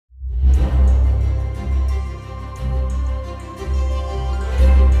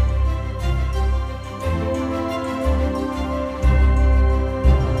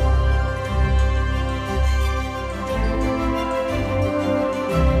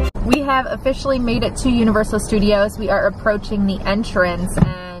have officially made it to Universal Studios. We are approaching the entrance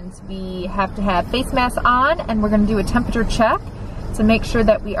and we have to have face masks on, and we're going to do a temperature check to make sure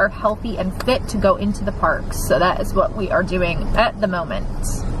that we are healthy and fit to go into the parks. So that is what we are doing at the moment.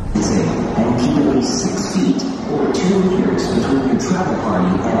 And keep at least 6 feet or 2 meters between your travel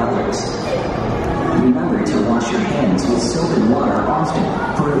party and others. Remember to wash your hands with soap and water often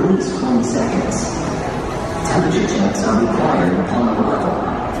for at least 20 seconds. Temperature checks are required upon arrival.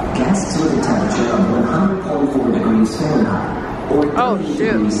 Guests with a temperature of 100.4 degrees Fahrenheit or 30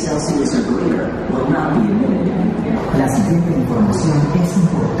 degrees Celsius or greater will not be admitted. La siguiente información es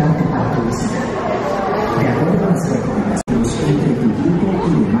importante para tu visita. De acuerdo a las recomendaciones entre tu grupo y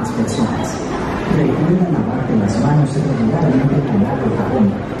demás personas, recuerda lavarte las manos regularmente con agua y jabón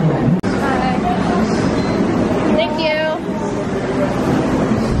por al menos. Thank you.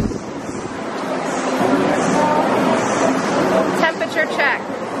 Temperature check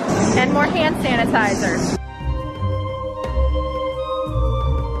and more hand sanitizer.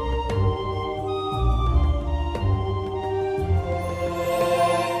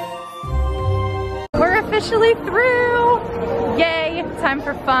 We're officially through! Yay! Time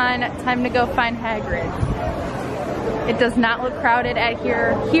for fun. Time to go find Hagrid. It does not look crowded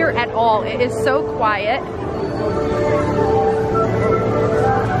here at all. It is so quiet.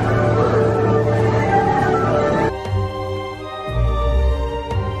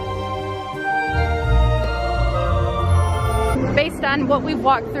 Based on what we've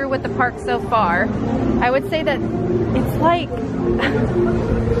walked through with the park so far, I would say that it's like,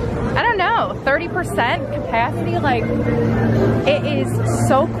 I don't know, 30% capacity. Like, it is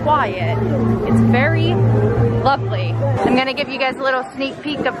so quiet. It's very lovely. I'm gonna give you guys a little sneak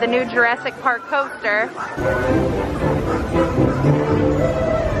peek of the new Jurassic Park coaster.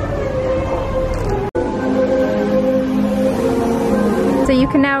 So you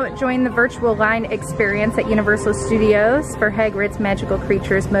can now join the virtual line experience at Universal Studios for Hagrid's Magical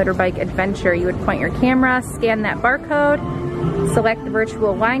Creatures Motorbike Adventure. You would point your camera, scan that barcode, select the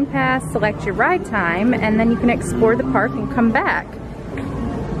virtual line pass, select your ride time, and then you can explore the park and come back.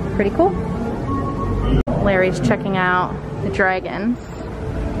 Pretty cool. Larry's checking out the dragons.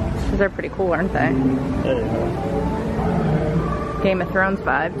 These are pretty cool, aren't they? Game of Thrones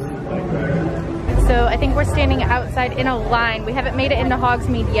vibes. So I think we're standing outside in a line. We haven't made it into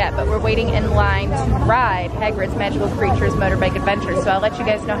Hogsmeade yet, but we're waiting in line to ride Hagrid's Magical Creatures Motorbike Adventure. So I'll let you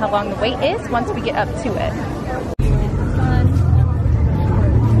guys know how long the wait is once we get up to it.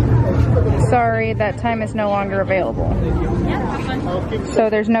 Sorry, that time is no longer available. So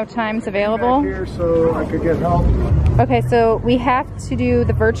there's no times available? Here so I could get help. Okay, so we have to do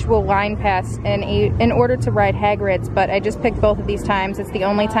the virtual line pass in order to ride Hagrid's, but I just picked both of these times. It's the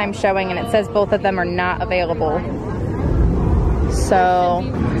only time showing, and it says both of them are not available. So,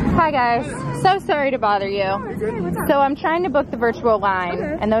 hi guys. So sorry to bother you. So I'm trying to book the virtual line,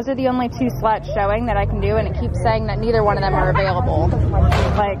 and those are the only 2 slots showing that I can do, and it keeps saying that neither one of them are available.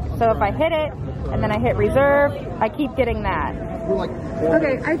 Like, so if I hit it, and then I hit reserve, I keep getting that.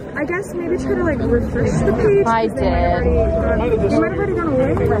 Okay, I guess maybe try to like refresh the page. I did. You might have already gone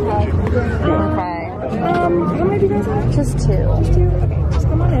away. Okay. How many do you guys have? Just 2. Just 2? Okay, just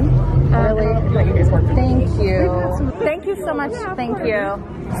come on in. Really? Thank you. Thank you so much. Thank you.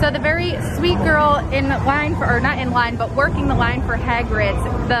 So the very sweet girl in line for, or not in line, but working the line for Hagrid's,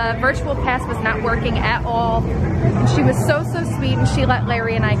 the virtual pass was not working at all. And she was so sweet, and she let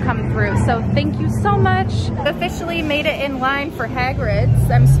Larry and I come through. So thank you so much. Officially made it in line for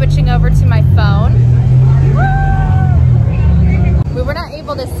Hagrid's. I'm switching over to my phone. We were not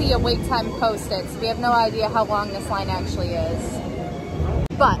able to see a wait time posted, so we have no idea how long this line actually is.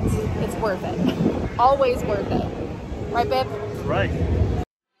 But it's worth it. Always worth it. Right, babe? Right.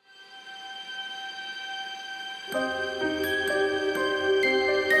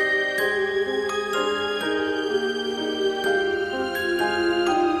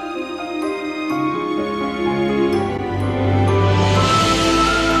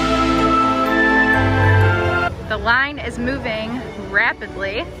 The line is moving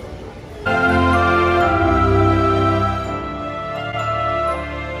rapidly.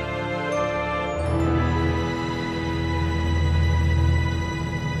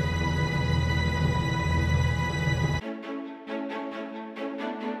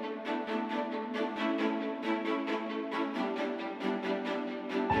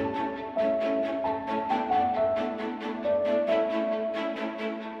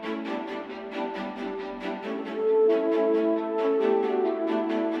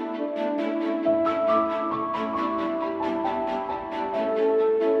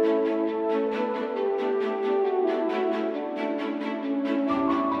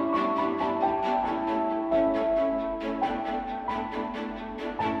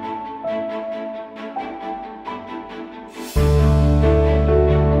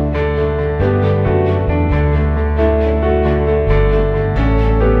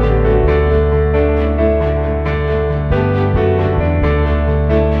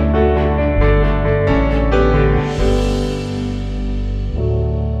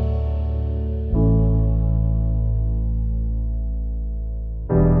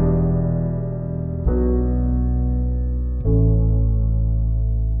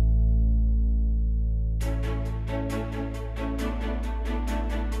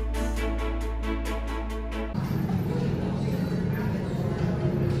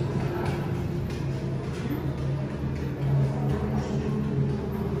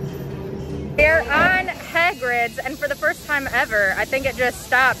 Hagrid's, and for the first time ever, I think it just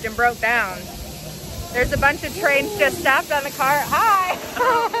stopped and broke down. There's a bunch of trains just stopped on the car. Hi!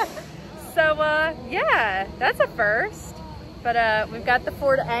 So, yeah, that's a first. But we've got the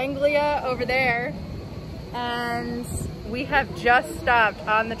Ford Anglia over there, and we have just stopped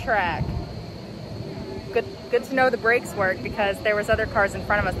on the track. Good to know the brakes work, because there was other cars in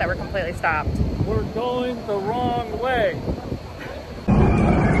front of us that were completely stopped. We're going the wrong way.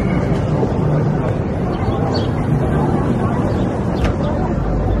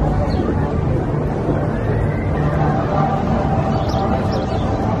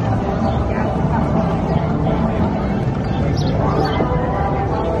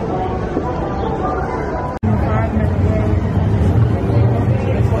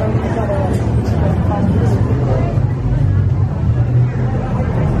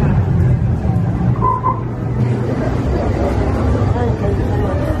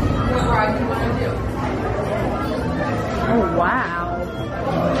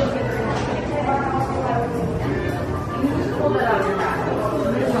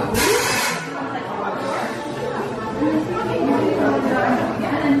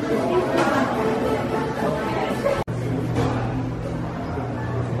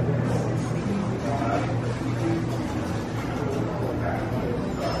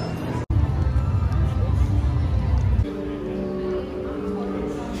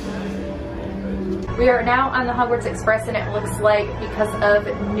 We are now on the Hogwarts Express, and it looks like because of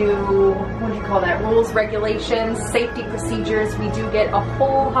new, what do you call that, rules, regulations, safety procedures, we do get a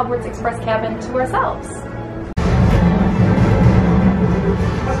whole Hogwarts Express cabin to ourselves.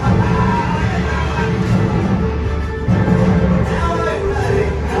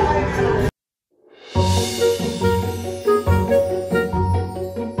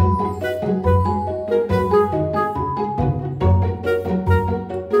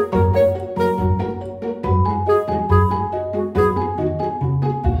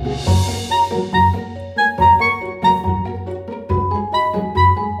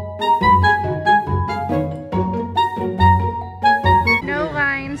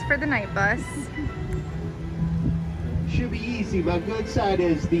 For the night bus. Should be easy. My good side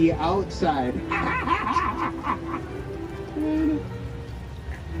is the outside.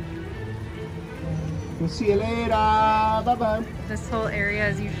 We'll see you later. Bye-bye. This whole area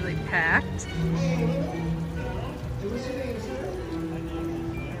is usually packed.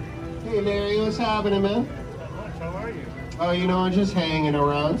 Hey Larry, what's happening, man? Not much. How are you? Oh, you know, I'm just hanging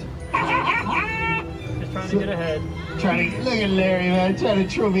around. Just trying to get ahead. Look at Larry, man, trying to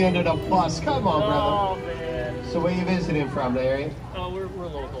throw me under the bus. Come on, brother. Oh, man. So where you visiting from, Larry? Oh, we're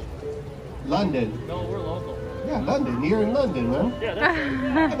local. London. No, we're local. Yeah, London. You're in London, man. Yeah, that's right.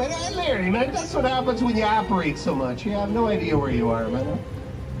 Yeah, man, Larry, man, that's what happens when you operate so much. You have no idea where you are, man.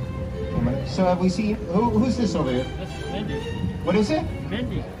 So have we seen, who's this over here? This is Mindy. What is it?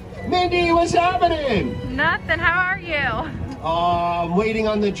 Mindy. Mindy, what's happening? Nothing, how are you? I'm waiting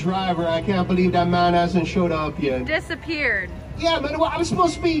on the driver. I can't believe that man hasn't showed up yet. Disappeared. Yeah, man, well, I was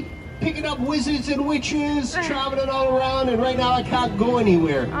supposed to be picking up wizards and witches, traveling all around, and right now I can't go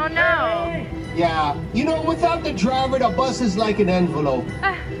anywhere. Oh no. Yeah, you know, without the driver, the bus is like an envelope.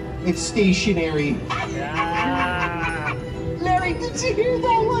 It's stationary. Yeah. Larry, did you hear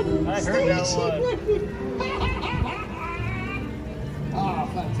that one? I heard that one. Oh,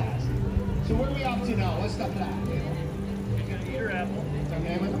 fantastic. So where are we up to now? What's the plan? You're gonna eat your apple.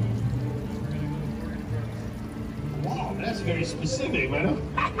 Okay, man. Wow, that's very specific, man.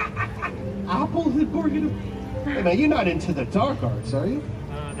 Apple and burger. Hey, man, you're not into the dark arts, are you?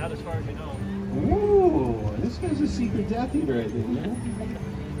 Not as far as you know. Ooh, this guy's a secret death eater, I think, man.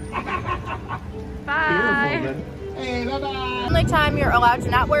 Bye. Beautiful, man. Hey, bye-bye. The only time you're allowed to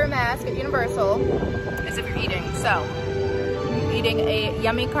not wear a mask at Universal is if you're eating. So, I'm eating a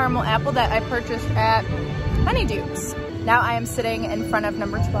yummy caramel apple that I purchased at Honeydews. Now I am sitting in front of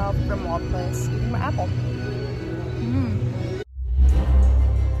number 12 Grimwald Place eating my apple.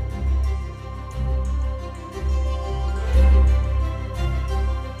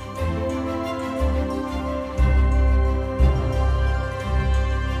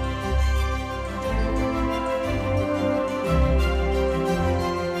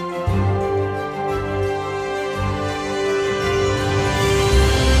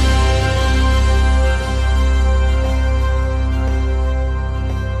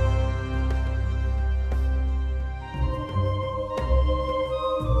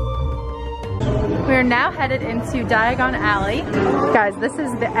 We're now headed into Diagon Alley. Guys, this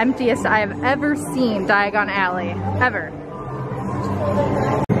is the emptiest I have ever seen Diagon Alley, ever.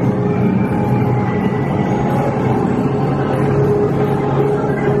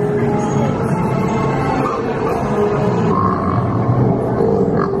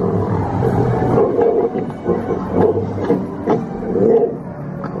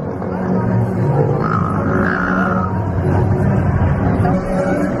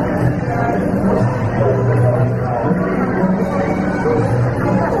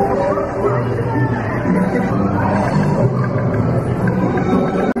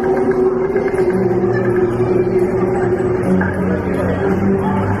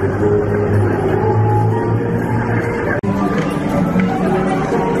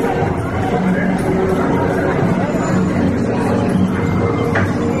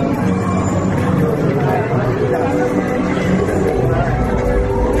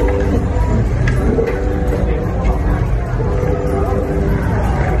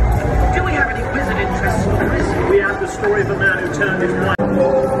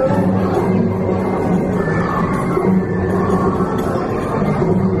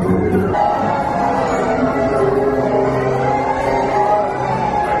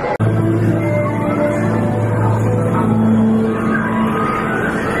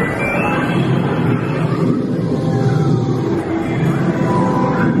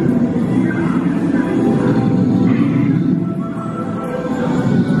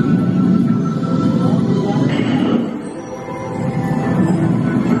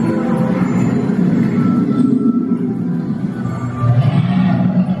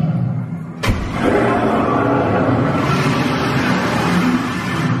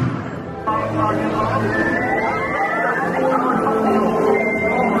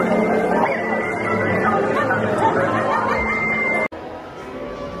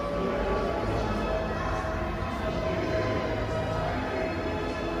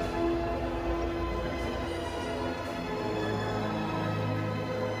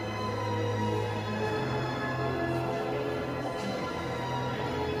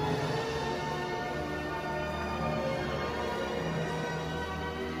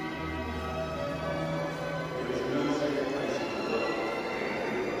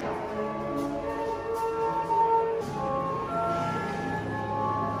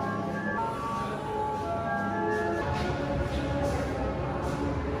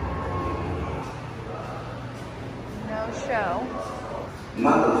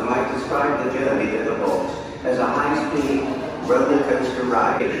 Mothers might describe the journey to the vaults as a high-speed roller coaster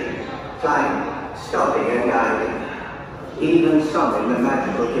ride, climbing, stopping and guiding. Even some in the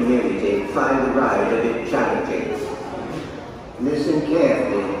magical community find the ride a bit challenging. Listen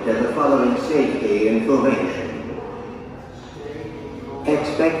carefully to the following safety information.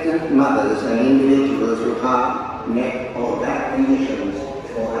 Expectant mothers and individuals with heart, neck or back conditions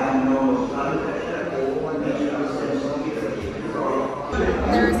or abnormal blood pressure or medical sensitivity.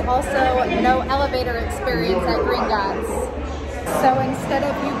 There's also no elevator experience at Green Gods. So instead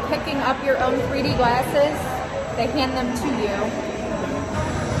of you picking up your own 3D glasses, they hand them to you.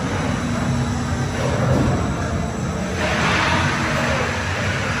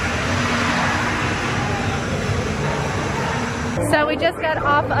 So we just got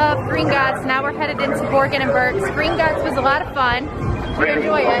off of Green Gods, now we're headed into Borgin and Burke's. Green Gods was a lot of fun. Did you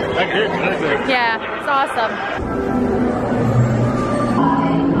enjoy it? I did. Yeah, it's awesome.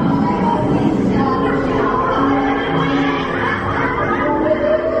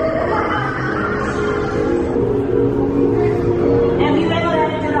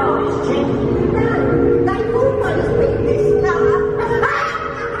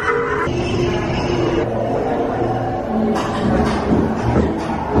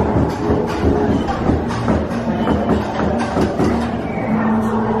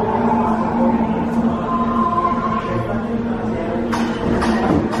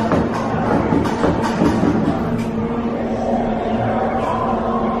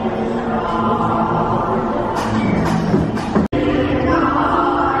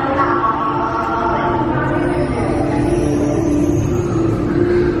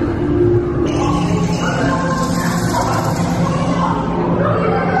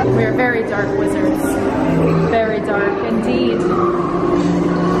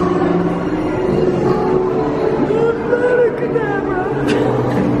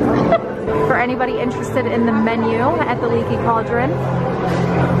 Anybody interested in the menu at the Leaky Cauldron.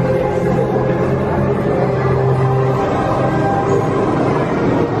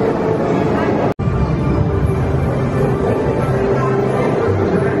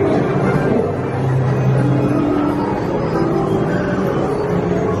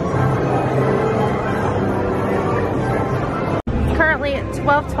 Currently at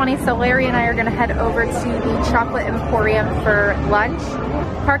 12:20, so Larry and I are going to head over to the Chocolate Emporium for lunch.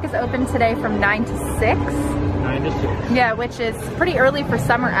 Park is open today from 9 to 6. 9 to 6. Yeah, which is pretty early for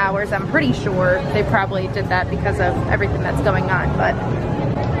summer hours. I'm pretty sure they probably did that because of everything that's going on, but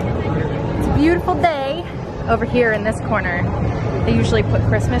it's a beautiful day over here in this corner. They usually put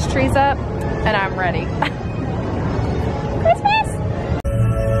Christmas trees up, and I'm ready. Christmas!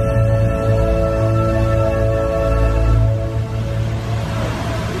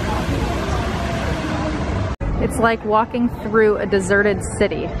 It's like walking through a deserted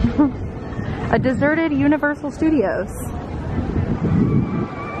city. A deserted Universal Studios.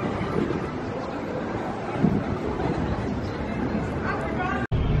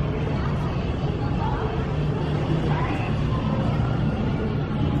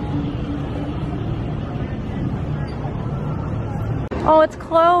 Oh, it's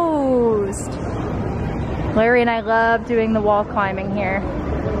closed. Larry and I love doing the wall climbing here.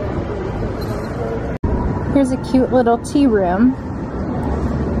 Here's a cute little tea room.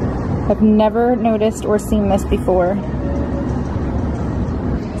 I've never noticed or seen this before.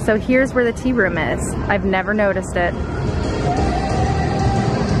 So here's where the tea room is. I've never noticed it.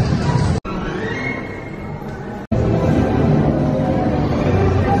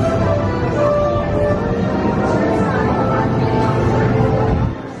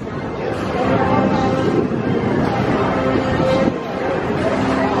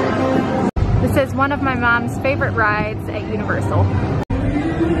 This is one of my mom's favorite rides at Universal.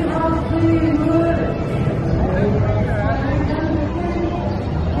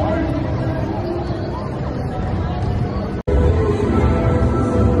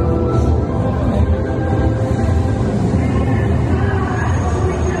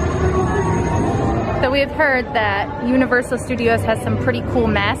 So we have heard that Universal Studios has some pretty cool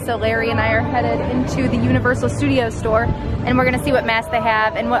masks, so Larry and I are headed into the Universal Studios store and we're gonna see what masks they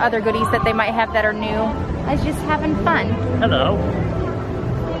have and what other goodies that they might have that are new. I was just having fun. Hello.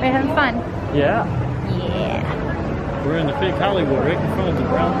 We're having fun. Yeah. Yeah. We're in the fake Hollywood right in front of the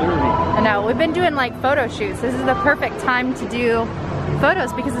Brown Derby. I know, we've been doing like photo shoots. This is the perfect time to do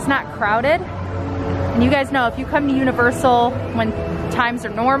photos because it's not crowded. And you guys know if you come to Universal when times are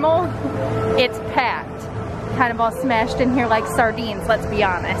normal, it's packed. Kind of all smashed in here like sardines, let's be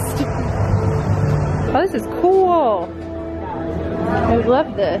honest. Oh, this is cool. I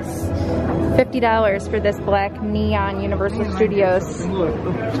love this. $50 for this black neon Universal Studios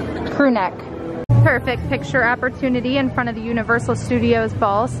crew neck. Perfect picture opportunity in front of the Universal Studios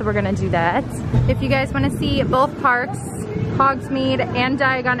ball, so we're gonna do that. If you guys wanna see both parks, Hogsmeade and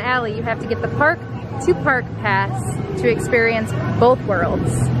Diagon Alley, you have to get the park to park pass to experience both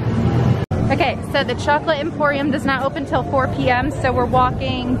worlds. Okay, so the Chocolate Emporium does not open till 4 p.m., so we're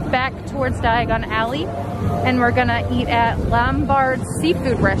walking back towards Diagon Alley, and we're gonna eat at Lombard's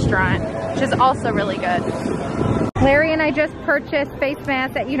Seafood Restaurant, which is also really good. Larry and I just purchased face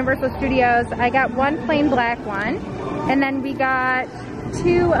masks at Universal Studios. I got one plain black one, and then we got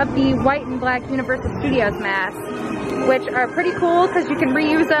 2 of the white and black Universal Studios masks, which are pretty cool because you can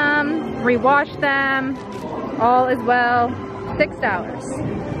reuse them, rewash them, all as well, $6.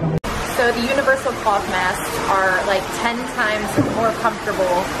 So the Universal cloth masks are like 10 times more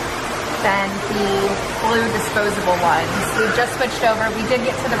comfortable than the blue disposable ones. We just switched over. We did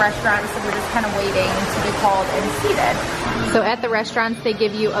get to the restaurant, so we're just kind of waiting to be called and seated. So at the restaurants, they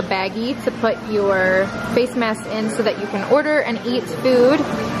give you a baggie to put your face mask in so that you can order and eat food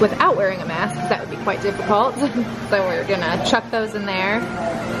without wearing a mask, because that would be quite difficult. So we're gonna chuck those in there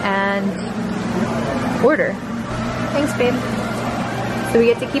and order. Thanks, babe. So we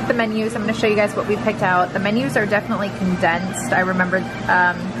get to keep the menus. I'm going to show you guys what we picked out. The menus are definitely condensed. I remember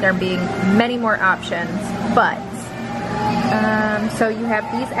there being many more options, but so you have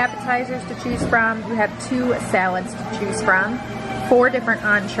these appetizers to choose from. You have 2 salads to choose from, 4 different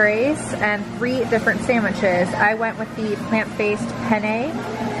entrees, and 3 different sandwiches. I went with the plant-based penne,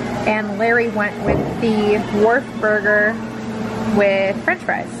 and Larry went with the Wharf burger with french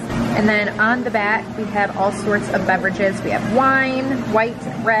fries. And then on the back, we have all sorts of beverages. We have wine, white,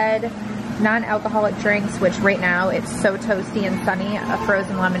 red, non-alcoholic drinks, which right now it's so toasty and sunny. A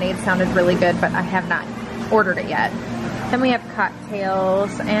frozen lemonade sounded really good, but I have not ordered it yet. Then we have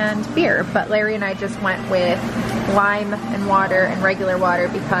cocktails and beer, but Larry and I just went with lime and water and regular water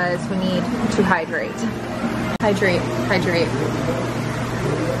because we need to hydrate. Hydrate, hydrate.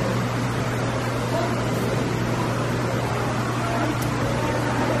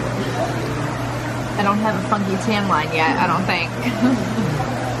 I don't have a funky tan line yet, I don't think.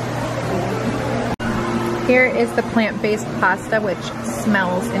 Here is the plant-based pasta, which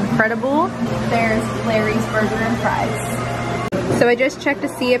smells incredible. There's Larry's burger and fries. So I just checked to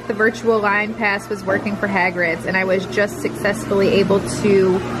see if the virtual line pass was working for Hagrid's, and I was just successfully able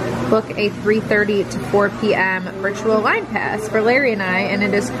to book a 3:30 to 4 p.m. virtual line pass for Larry and I, and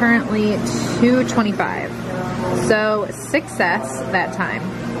it is currently $2.25. So success that time.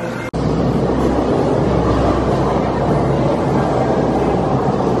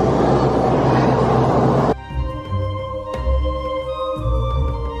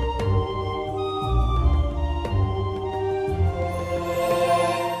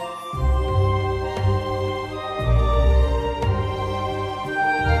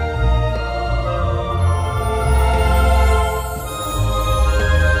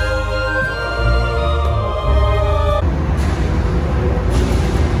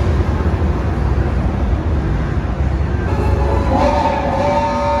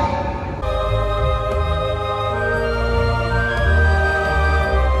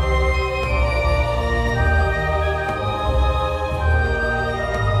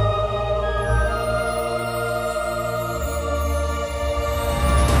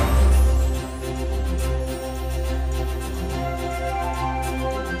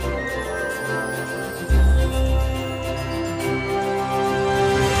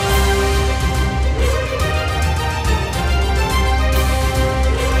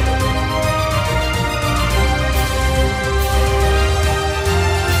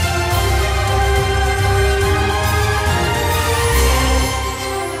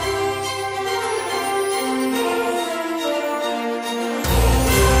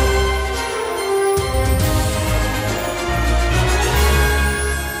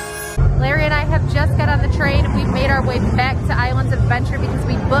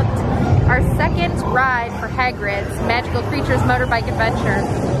 Ride for Hagrid's Magical Creatures Motorbike Adventure.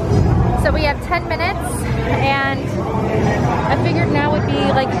 So we have 10 minutes, and I figured now would be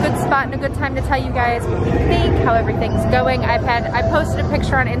like a good spot and a good time to tell you guys what we think, how everything's going. I posted a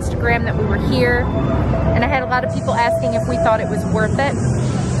picture on Instagram that we were here, and I had a lot of people asking if we thought it was worth it.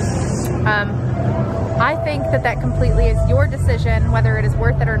 I think that completely is your decision, whether it is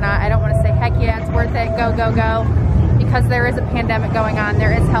worth it or not. I don't want to say, heck yeah, it's worth it, go, go, go, because there is a pandemic going on.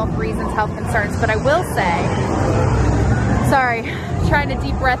 There is health reasons, health concerns, but I will say, sorry, trying to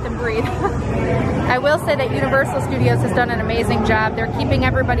deep breath and breathe. I will say that Universal Studios has done an amazing job. They're keeping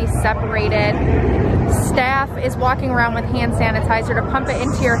everybody separated. Staff is walking around with hand sanitizer to pump it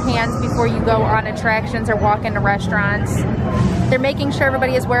into your hands before you go on attractions or walk into restaurants. They're making sure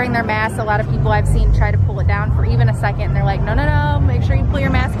everybody is wearing their masks. A lot of people I've seen try to pull it down for even a second, and they're like, no, no, no, make sure you pull your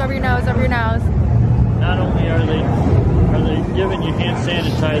mask over your nose, over your nose. Not only are they giving you hand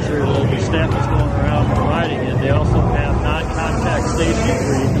sanitizer, the staff is going around providing it, they also have non-contact stations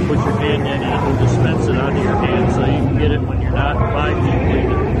where you can put your hand in and will dispense it onto your hand so you can get it when you're not by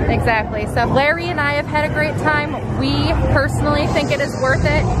people. Exactly. So Larry and I have had a great time. We personally think it is worth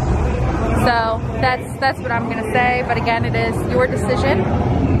it. So that's what I'm gonna say. But again, it is your decision,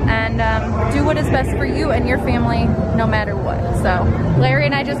 and do what is best for you and your family, no matter what. So Larry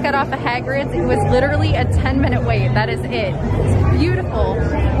and I just got off of Hagrid's. It was literally a 10-minute wait. That is it. It's beautiful.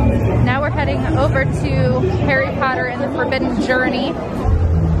 Now we're heading over to Harry Potter and the Forbidden Journey.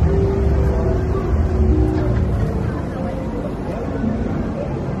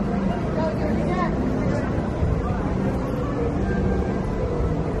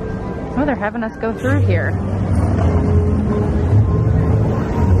 Oh, they're having us go through here.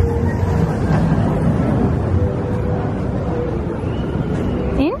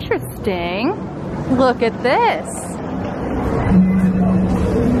 Interesting. Look at this.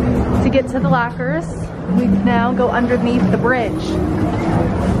 To get to the lockers, we now go underneath the bridge.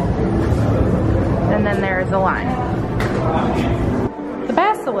 And then there's the line. The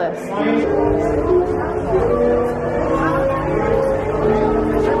basilisk.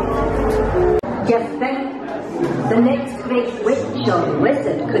 Just think, the next great witch or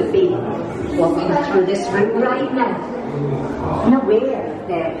wizard could be walking through this room right now, unaware of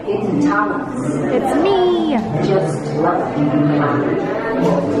their hidden talents. It's me! Just loving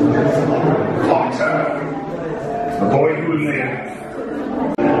Potter, the boy who lived.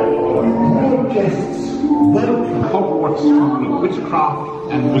 Guests, welcome to Hogwarts School of Witchcraft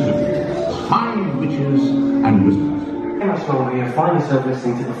and Wizardry. Fine witches and wizards. You find yourself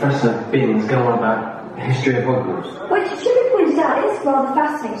listening to Professor Binns go on about the history of Hogwarts. Which, to be pointed out, is rather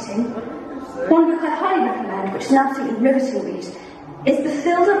fascinating. One book I highly recommend, which is an absolutely riveting read, is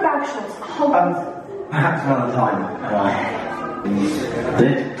Bathilda Bagshaw's Hogwarts. Perhaps another time,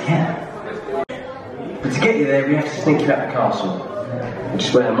 Did? Yeah. But to get you there, we have to sneak you out the castle, which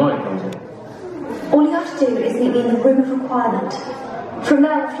is where Hermione comes in. All you have to do is meet me in the Room of Requirement. From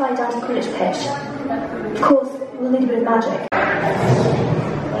there, we'll fly down to Quidditch pitch. Of course, we'll need a bit of magic. I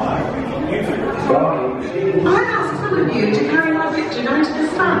asked some of you to carry my picture down to the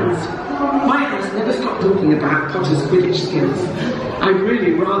stands. My house never stopped talking about Potter's Quidditch skills. I'd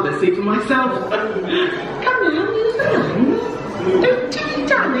really rather see for myself. Come now, you fine. Don't dilly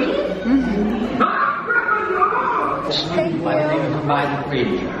dally. Thank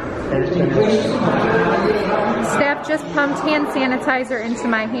you. Staff just pumped hand sanitizer into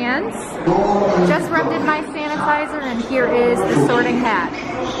my hands. Just rubbed in my sanitizer, and here is the sorting hat.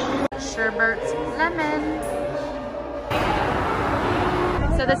 Sherbert lemon.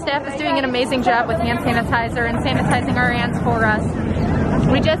 So the staff is doing an amazing job with hand sanitizer and sanitizing our hands for us.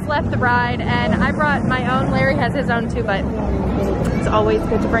 We just left the ride, and I brought my own. Larry has his own too, but it's always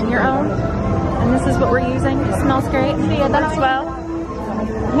good to bring your own. And this is what we're using. It smells great. See it as well.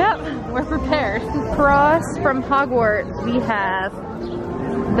 Yep, we're prepared. Across from Hogwarts, we have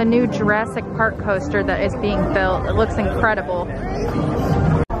the new Jurassic Park coaster that is being built. It looks incredible.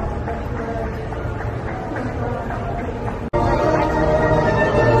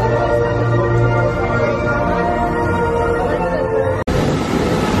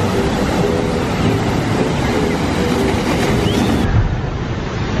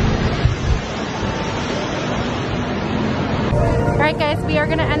 Alright guys, we are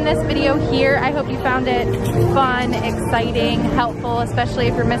going to end this video here. I hope you found it fun, exciting, helpful, especially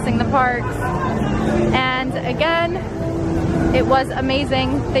if you're missing the parks. And again, it was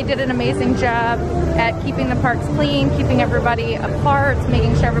amazing. They did an amazing job at keeping the parks clean, keeping everybody apart,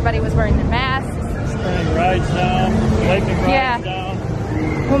 making sure everybody was wearing their masks. Spraying rides down, wiping rides down.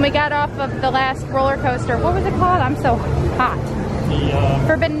 When we got off of the last roller coaster, what was it called? I'm so hot. The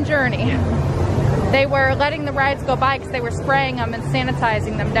Forbidden Journey. They were letting the rides go by because they were spraying them and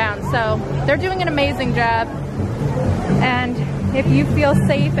sanitizing them down. So they're doing an amazing job. And if you feel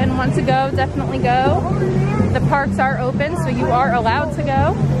safe and want to go, definitely go. The parks are open, so you are allowed to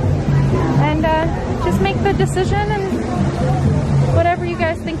go. And just make the decision and whatever you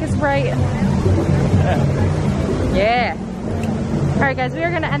guys think is right. Yeah. Alright guys, we are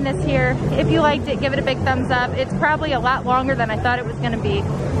going to end this here. If you liked it, give it a big thumbs up. It's probably a lot longer than I thought it was going to be.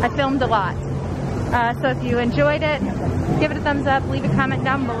 I filmed a lot. So if you enjoyed it, give it a thumbs up, leave a comment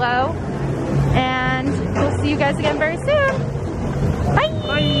down below, and we'll see you guys again very soon. Bye!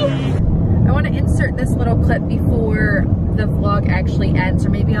 Bye! I want to insert this little clip before the vlog actually ends, or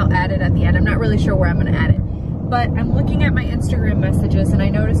maybe I'll add it at the end. I'm not really sure where I'm going to add it. But I'm looking at my Instagram messages, and I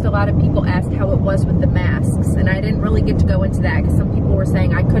noticed a lot of people asked how it was with the masks, and I didn't really get to go into that because some people were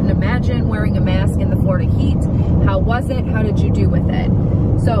saying I couldn't imagine wearing a mask in the Florida heat. How was it? How did you do with it?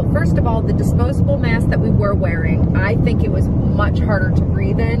 So first of all, the disposable mask that we were wearing, I think it was much harder to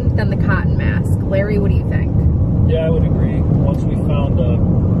breathe in than the cotton mask. Larry, what do you think? Yeah, I would agree. Once we found the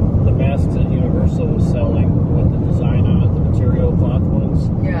masks that Universal was selling with the design on it, the material cloth ones,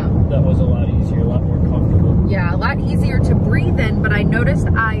 yeah, that was a lot easier, a lot more comfortable. Yeah, a lot easier to breathe in, but I noticed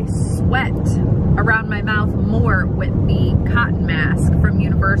I sweat around my mouth more with the cotton mask from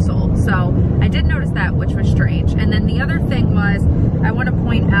Universal. So I did notice that, which was strange. And then the other thing was, I want to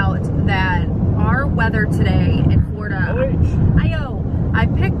point out that our weather today in Florida, I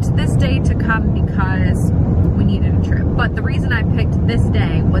picked this day to come because we needed a trip. But the reason I picked this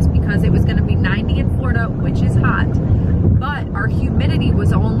day was because it was going to be 90 in Florida, which is hot. But our humidity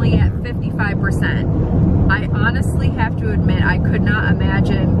was only at 55%. I honestly have to admit, I could not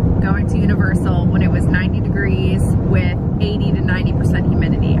imagine going to Universal when it was 90 degrees with 80 to 90%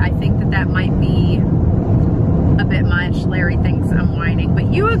 humidity. I think that that might be a bit much. Larry thinks I'm whining,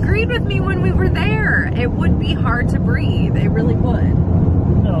 but you agreed with me when we were there. It would be hard to breathe. It really would.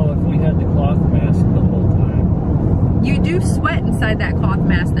 No, if we had the cloth mask the whole time. You do sweat inside that cloth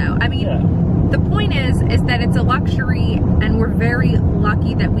mask though. I mean, yeah. The point is that it's a luxury, and we're very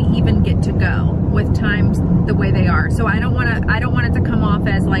lucky that we even get to go with times the way they are. So I don't want it to come off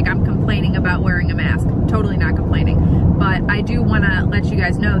as like I'm complaining about wearing a mask. I'm totally not complaining. But I do want to let you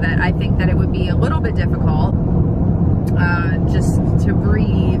guys know that I think that it would be a little bit difficult just to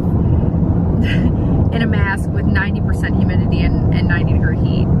breathe in a mask with 90% humidity and 90-degree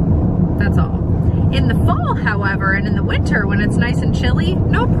heat. That's all. In the fall, however, and in the winter when it's nice and chilly,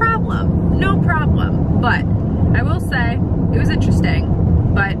 no problem, no problem. But I will say it was interesting,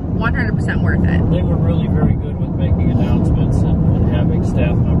 but 100% worth it. They were really very good with making announcements and having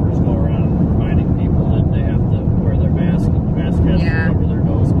staff members go around reminding people that they have to wear their mask, and the mask has to cover their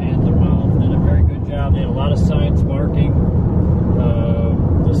nose and their mouth. They did a very good job. They had a lot of signs marking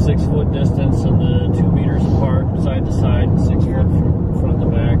the 6-foot distance and the 2 meters apart, side to side, 6 foot from front to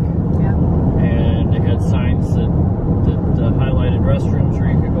back. Yeah. And they had signs that highlighted restrooms where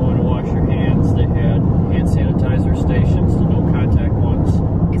you could go in and wash your hands. They had hand sanitizer stations, the no contact ones.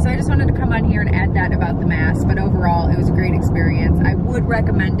 So I just wanted to come on here and add that about the mask, but overall it was a great experience. I would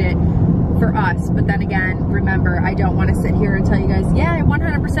recommend it for us, but then again, remember, I don't want to sit here and tell you guys, yeah, I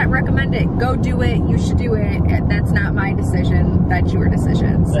 100% recommend it. Go do it. You should do it. That's not my decision. That's your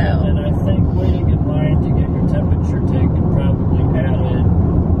decision. So. And I think waiting in line to get your temperature taken probably added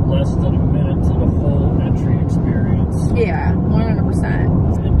less than a minute to the whole entry experience. Yeah,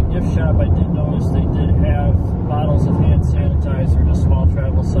 100%. In the gift shop, I did notice they did have bottles of hand sanitizer, just small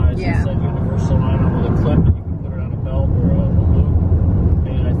travel size, that said Universal on them with a clip that you can put it on a belt or a loop.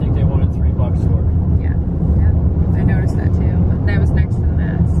 And I think they wanted $3 for it. Yeah, I noticed that too. But that was next to the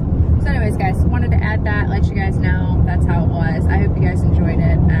mask. So anyways, guys, wanted to add that, let you guys know that's how it was. I hope you guys enjoyed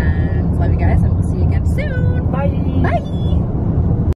it, and love you guys, and we'll see you again soon. Bye. Bye.